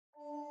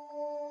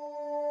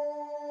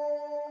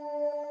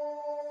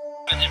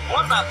And then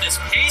what about this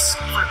pace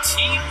for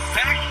Team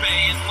Back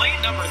Bay in lane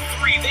number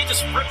 3? They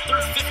just ripped through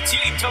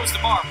 15 toes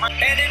to bar.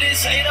 And it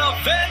is an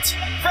event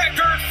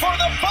record for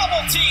the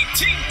bubble team.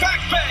 Team Back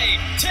Bay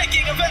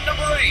taking event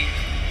number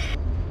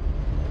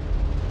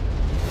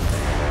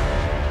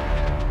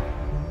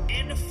 8.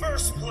 In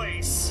first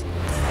place,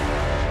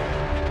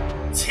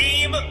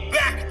 Team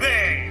Back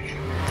Bay.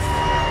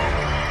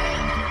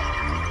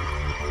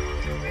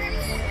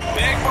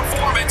 Big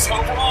performance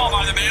overall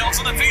by the males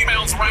and the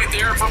females right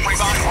there from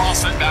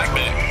CrossFit Back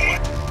Bay.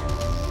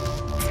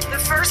 The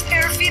first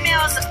pair of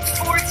females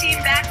for Team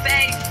Back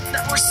Bay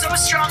that were so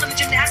strong in the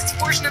gymnastics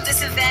portion of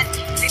this event.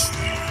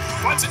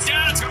 Runs it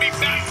down, it's going to be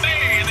Back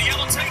Bay in the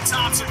yellow tank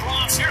tops and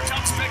gloves. Here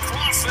comes Big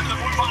CrossFit in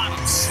the blue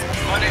bottoms.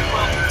 But it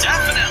will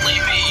definitely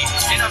be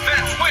an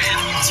event win.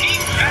 Team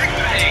Back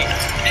Bay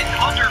in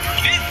under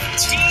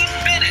 15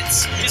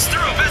 minutes is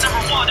through event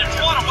number 1, and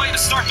what a way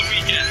to start the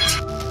weekend.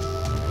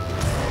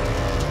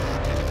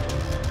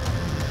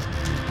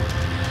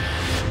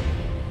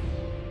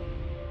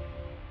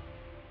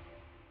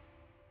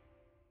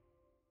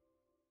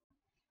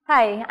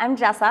 Hi, I'm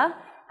Jessa.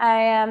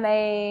 I am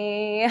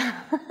a...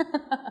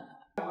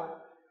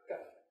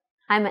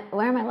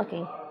 Where am I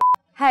looking?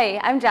 Hi,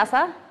 I'm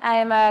Jessa. I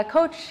am a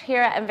coach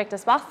here at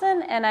Invictus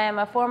Boston, and I am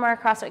a former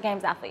CrossFit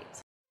Games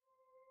athlete.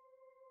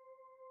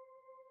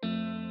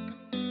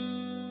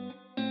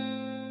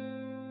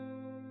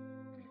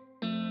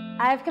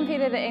 I've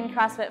competed in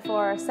CrossFit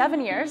for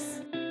 7 years.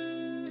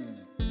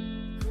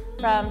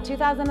 From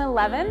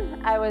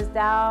 2011, I was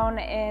down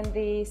in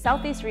the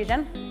Southeast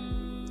region.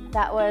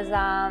 That was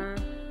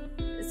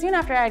soon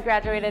after I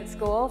graduated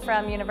school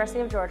from University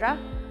of Georgia,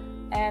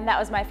 and that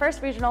was my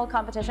first regional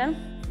competition.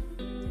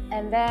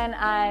 And then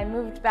I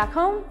moved back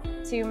home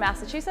to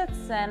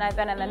Massachusetts, and I've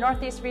been in the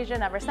Northeast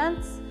region ever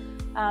since,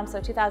 so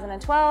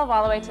 2012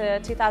 all the way to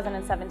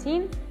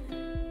 2017.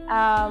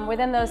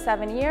 Within those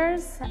 7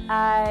 years,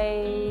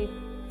 I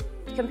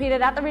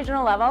competed at the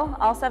regional level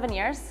all 7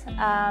 years.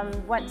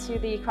 Went to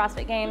the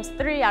CrossFit Games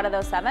 3 out of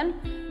those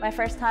 7. My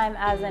first time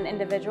as an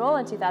individual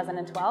in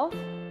 2012.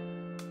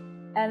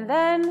 And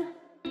then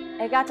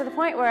it got to the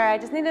point where I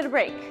just needed a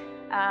break.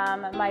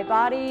 My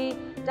body,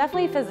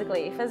 definitely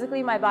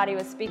physically my body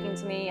was speaking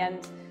to me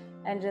and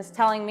just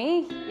telling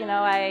me, you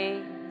know,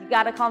 you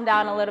gotta calm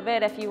down a little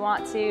bit if you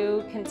want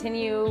to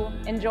continue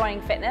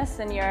enjoying fitness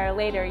in your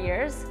later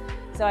years.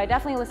 So I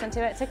definitely listened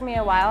to it. It took me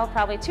a while,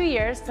 probably 2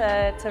 years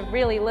to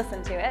really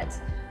listen to it.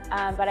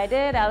 But I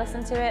did, I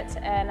listened to it,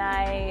 and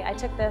I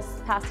took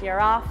this past year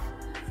off.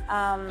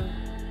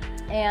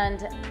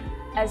 And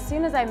as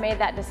soon as I made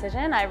that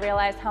decision, I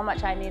realized how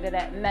much I needed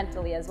it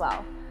mentally as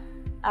well.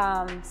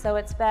 So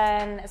it's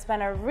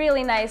been a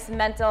really nice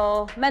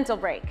mental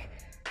break.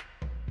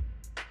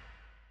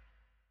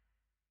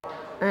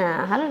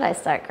 How did I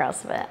start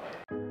CrossFit?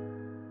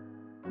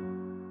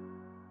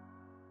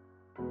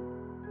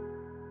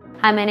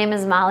 Hi, my name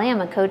is Molly.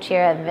 I'm a coach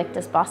here at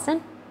Invictus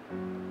Boston.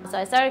 So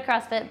I started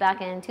CrossFit back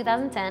in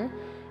 2010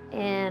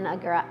 in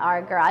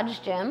our garage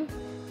gym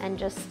and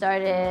just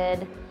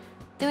started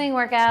doing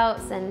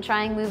workouts and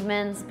trying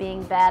movements,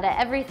 being bad at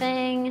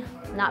everything,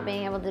 not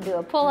being able to do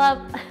a pull-up,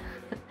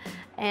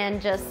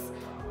 and just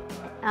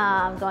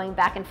going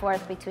back and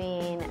forth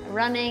between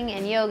running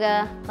and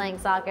yoga, playing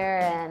soccer,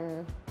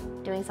 and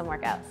doing some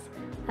workouts.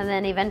 And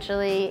then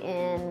eventually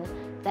in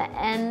the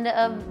end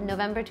of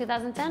November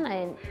 2010,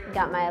 I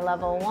got my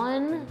level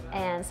 1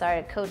 and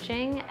started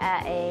coaching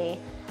at a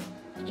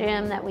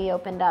gym that we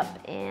opened up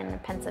in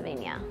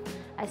Pennsylvania.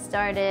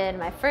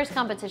 My first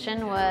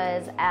competition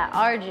was at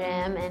our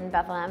gym in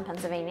Bethlehem,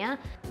 Pennsylvania.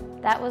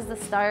 That was the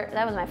start,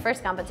 that was my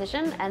first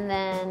competition, and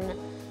then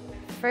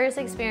first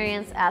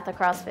experience at the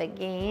CrossFit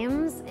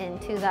Games in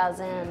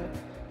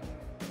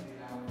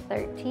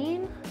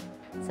 2013.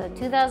 So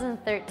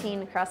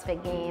 2013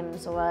 CrossFit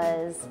Games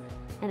was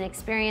an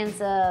experience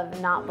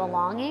of not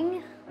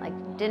belonging, like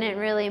didn't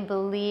really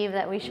believe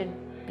that we should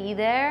be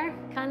there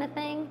kind of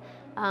thing.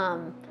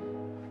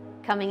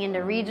 Coming into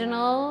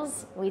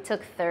regionals, we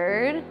took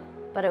 3rd,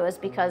 but it was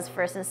because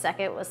 1st and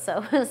 2nd was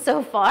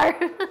so far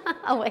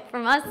away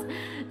from us.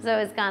 So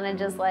it's kind of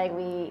just like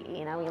we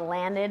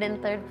landed in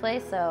 3rd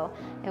place. So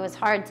it was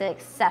hard to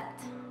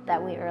accept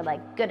that we were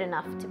like good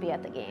enough to be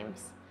at the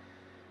games.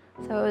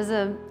 So it was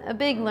a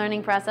big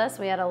learning process.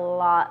 We had a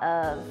lot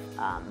of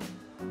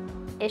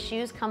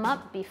issues come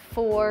up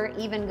before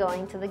even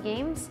going to the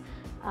games.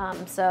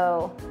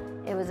 So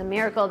it was a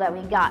miracle that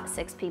we got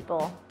 6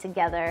 people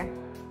together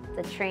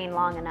to train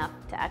long enough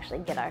to actually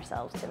get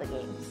ourselves to the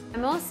games. My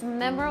most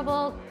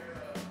memorable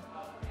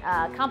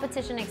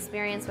competition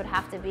experience would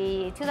have to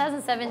be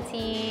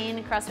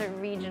 2017 CrossFit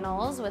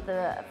Regionals with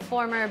the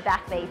former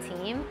Back Bay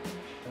team.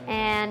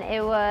 And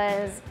it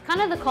was kind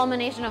of the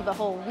culmination of the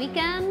whole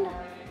weekend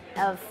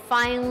of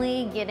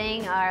finally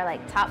getting our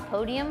top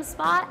podium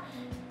spot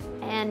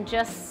and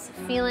just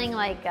feeling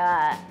like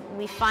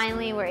we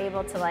finally were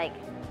able to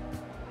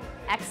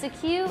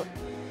execute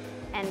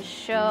and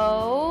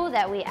show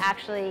that we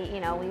actually,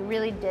 we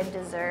really did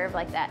deserve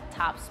that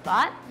top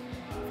spot.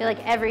 I feel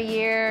like every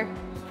year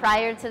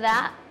prior to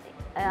that,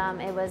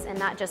 it was, and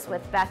not just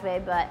with Back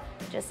Bay, but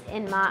just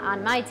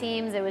on my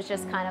teams, it was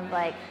just kind of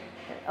like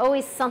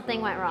always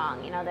something went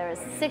wrong. You know, there was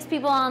 6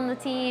 people on the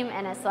team,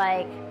 and it's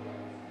like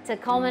to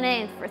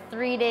culminate for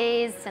 3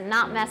 days to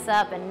not mess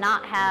up and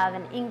not have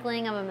an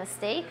inkling of a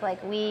mistake.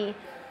 Like, we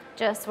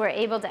just were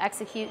able to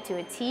execute to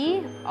a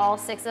T, all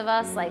 6 of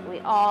us. Like, we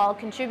all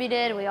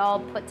contributed, we all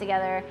put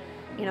together,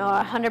 you know,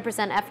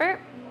 100% effort.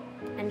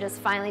 And just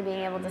finally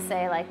being able to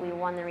say, like, we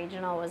won the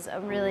regional was a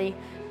really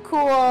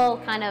cool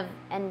kind of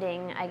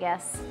ending, I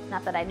guess.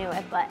 Not that I knew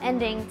it, but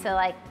ending to,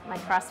 like, my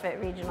CrossFit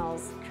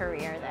Regionals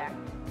career there.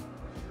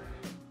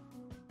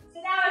 So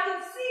now I can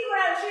see what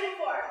I'm shooting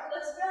for. It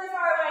looks really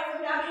far away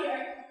from down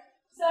here.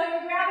 So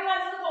you're grabbing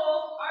onto the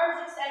pole,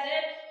 arms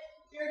extended.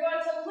 You're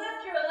going to lift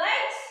your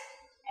legs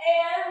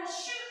and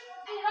shoot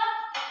it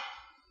up,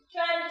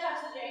 trying to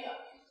touch the J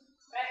hook.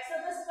 Right, so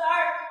this is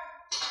our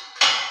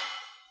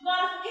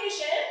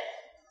modification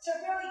to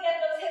really get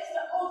those hips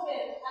to open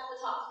at the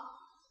top.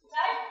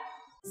 Okay?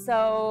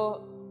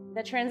 So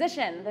the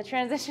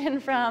transition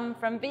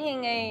from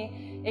being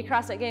a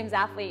CrossFit Games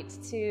athlete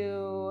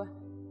to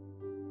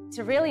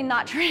really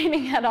not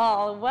training at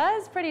all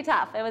was pretty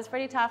tough. It was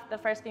pretty tough the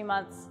first few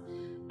months.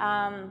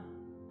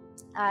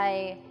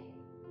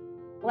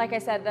 Like I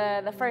said,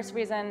 the first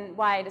reason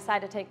why I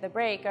decided to take the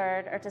break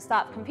or to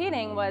stop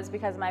competing was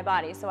because of my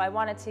body. So I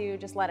wanted to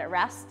just let it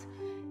rest.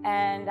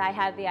 And I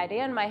had the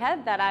idea in my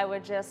head that I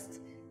would just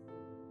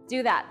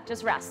do that,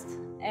 just rest.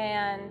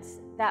 And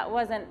that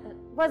wasn't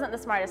the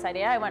smartest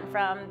idea. I went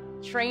from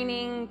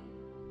training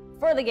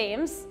for the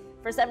games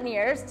for 7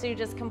 years to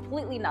just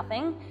completely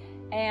nothing.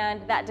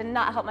 And that did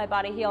not help my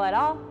body heal at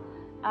all,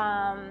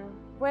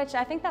 which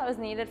I think that was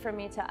needed for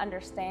me to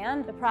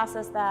understand the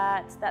process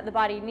that the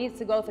body needs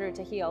to go through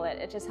to heal it.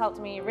 It just helped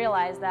me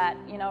realize that,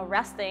 you know,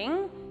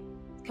 resting,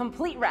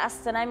 complete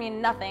rest, and I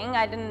mean nothing.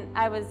 I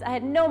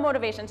had no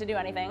motivation to do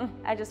anything.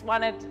 I just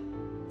wanted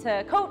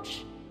to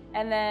coach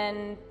and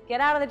then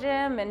get out of the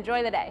gym,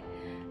 enjoy the day.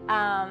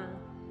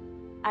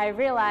 I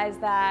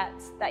realized that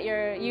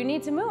you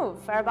need to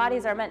move. Our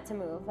bodies are meant to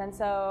move, and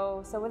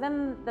so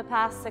within the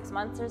past 6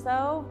 months or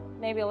so,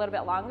 maybe a little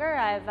bit longer,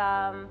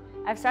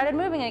 I've started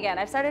moving again.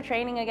 I've started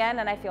training again,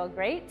 and I feel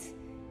great.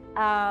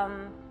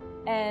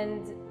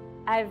 And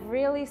I've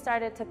really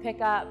started to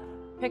pick up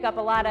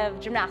a lot of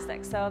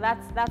gymnastics. So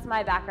that's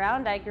my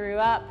background. I grew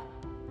up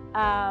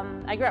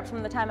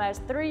from the time I was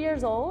 3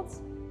 years old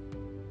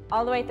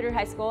all the way through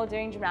high school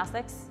doing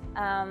gymnastics.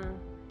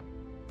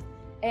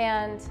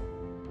 And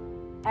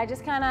I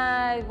just kind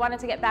of wanted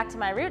to get back to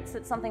my roots.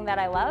 It's something that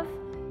I love.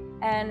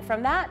 And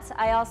from that,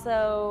 I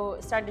also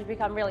started to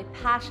become really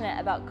passionate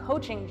about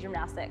coaching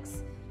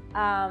gymnastics,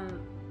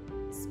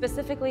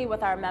 specifically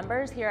with our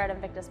members here at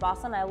Invictus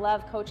Boston. I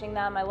love coaching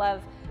them. I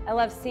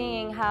love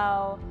seeing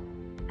how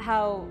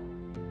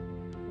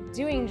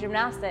doing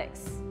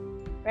gymnastics,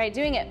 right,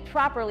 doing it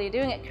properly,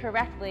 doing it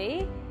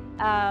correctly,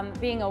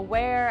 being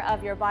aware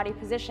of your body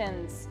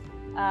positions,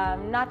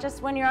 not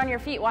just when you're on your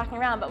feet walking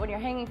around, but when you're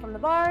hanging from the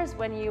bars,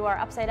 when you are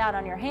upside down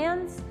on your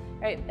hands,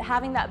 right,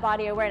 having that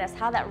body awareness,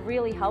 how that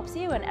really helps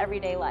you in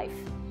everyday life,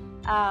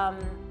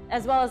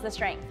 as well as the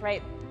strength,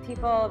 right?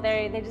 People,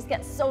 they just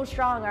get so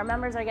strong. Our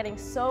members are getting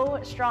so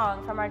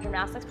strong from our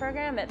gymnastics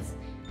program. It's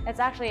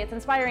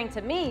inspiring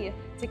to me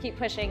to keep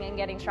pushing and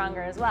getting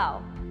stronger as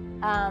well.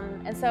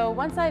 And so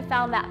once I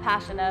found that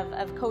passion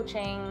of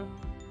coaching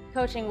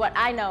what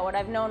I know, what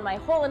I've known my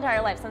whole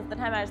entire life since the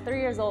time I was 3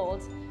 years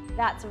old,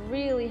 that's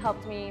really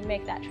helped me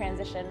make that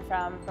transition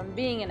from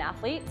being an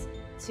athlete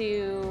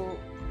to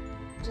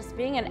just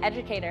being an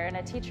educator and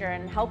a teacher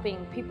and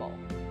helping people.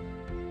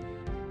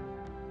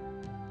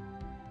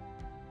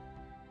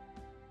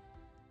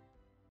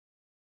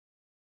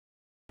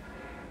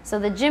 So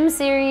the gym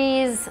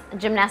series,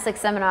 gymnastics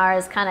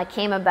seminars kind of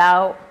came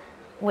about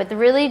with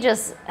really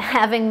just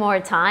having more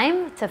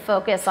time to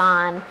focus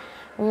on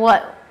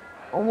what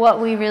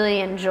we really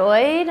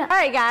enjoyed. All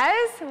right,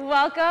 guys,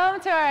 welcome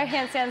to our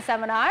handstand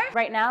seminar.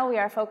 Right now, we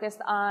are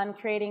focused on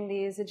creating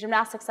these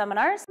gymnastics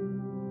seminars,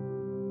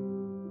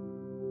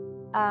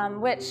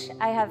 which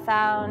I have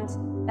found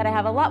that I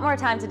have a lot more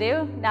time to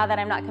do now that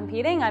I'm not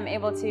competing. I'm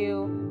able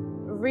to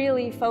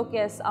really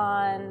focus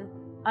on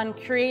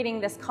creating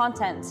this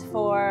content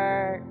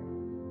for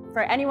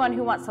anyone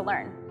who wants to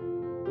learn.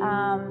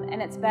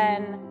 And it's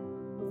been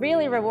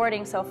really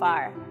rewarding so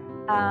far,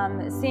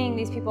 seeing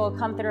these people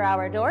come through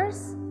our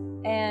doors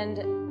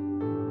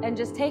and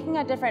just taking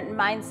a different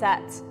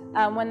mindset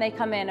when they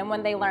come in and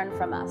when they learn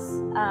from us.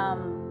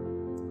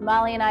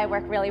 Molly and I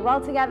work really well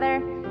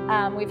together.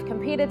 We've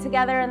competed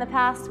together in the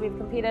past. We've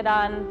competed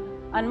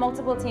on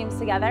multiple teams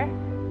together.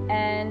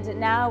 And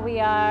now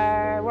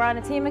we're on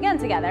a team again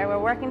together.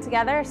 We're working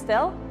together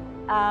still,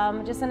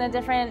 just in a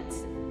different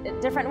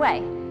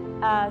way.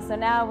 So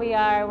now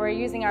we're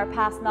using our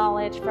past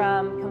knowledge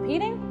from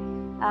competing.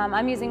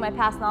 I'm using my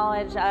past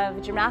knowledge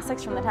of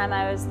gymnastics from the time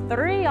I was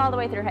 3 all the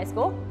way through high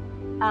school.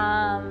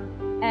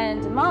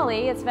 And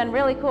Molly, it's been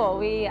really cool.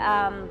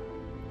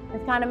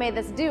 we've kind of made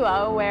this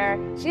duo where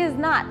she is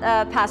not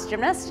a past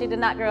gymnast. She did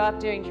not grow up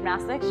doing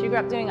gymnastics. She grew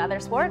up doing other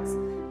sports,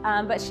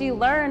 but she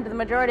learned the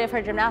majority of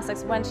her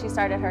gymnastics when she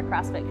started her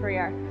CrossFit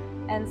career.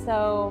 And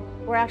so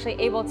we're actually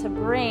able to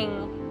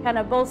bring kind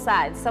of both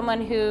sides.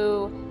 Someone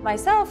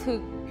myself, who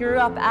grew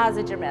up as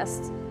a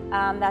gymnast.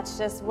 That's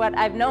just what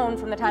I've known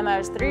from the time I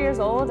was 3 years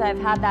old. I've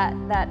had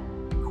that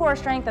core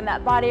strength and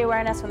that body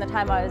awareness from the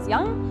time I was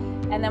young.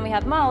 And then we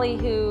have Molly,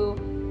 who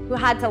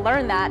had to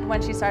learn that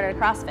when she started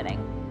CrossFitting.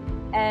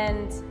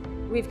 And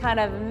we've kind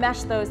of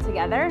meshed those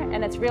together,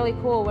 and it's really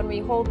cool when we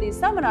hold these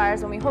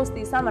seminars, when we host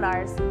these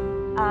seminars,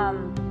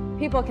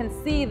 people can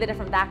see the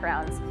different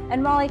backgrounds.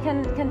 And Molly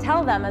can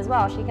tell them as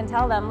well. She can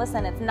tell them,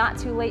 listen, it's not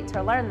too late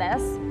to learn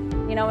this,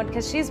 you know,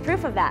 because she's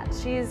proof of that.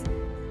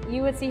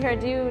 You would see her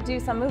do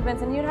some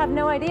movements and you'd have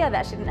no idea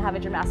that she didn't have a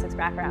gymnastics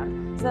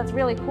background. So that's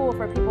really cool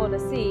for people to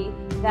see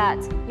that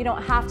you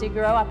don't have to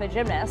grow up a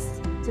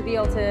gymnast to be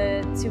able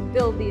to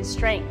build these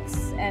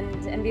strengths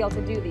and be able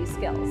to do these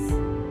skills.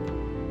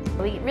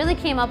 We really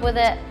came up with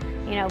it,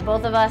 you know,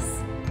 both of us,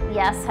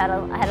 yes, had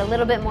a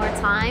little bit more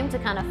time to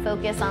kind of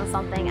focus on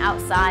something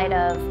outside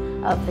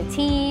of the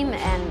team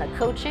and the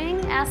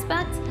coaching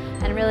aspect,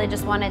 and really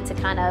just wanted to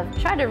kind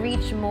of try to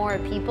reach more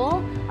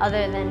people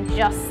other than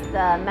just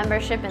the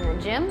membership in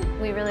the gym.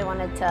 We really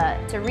wanted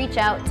to reach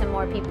out to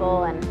more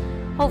people and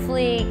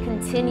hopefully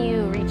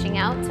continue reaching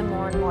out to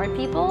more and more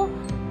people,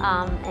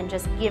 and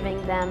just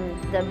giving them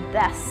the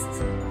best,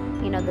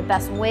 you know, the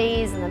best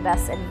ways and the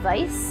best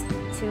advice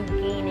to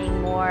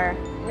gaining more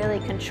really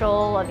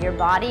control of your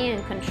body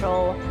and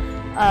control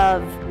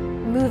of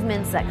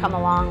movements that come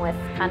along with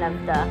kind of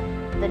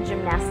the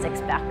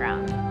gymnastics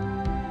background.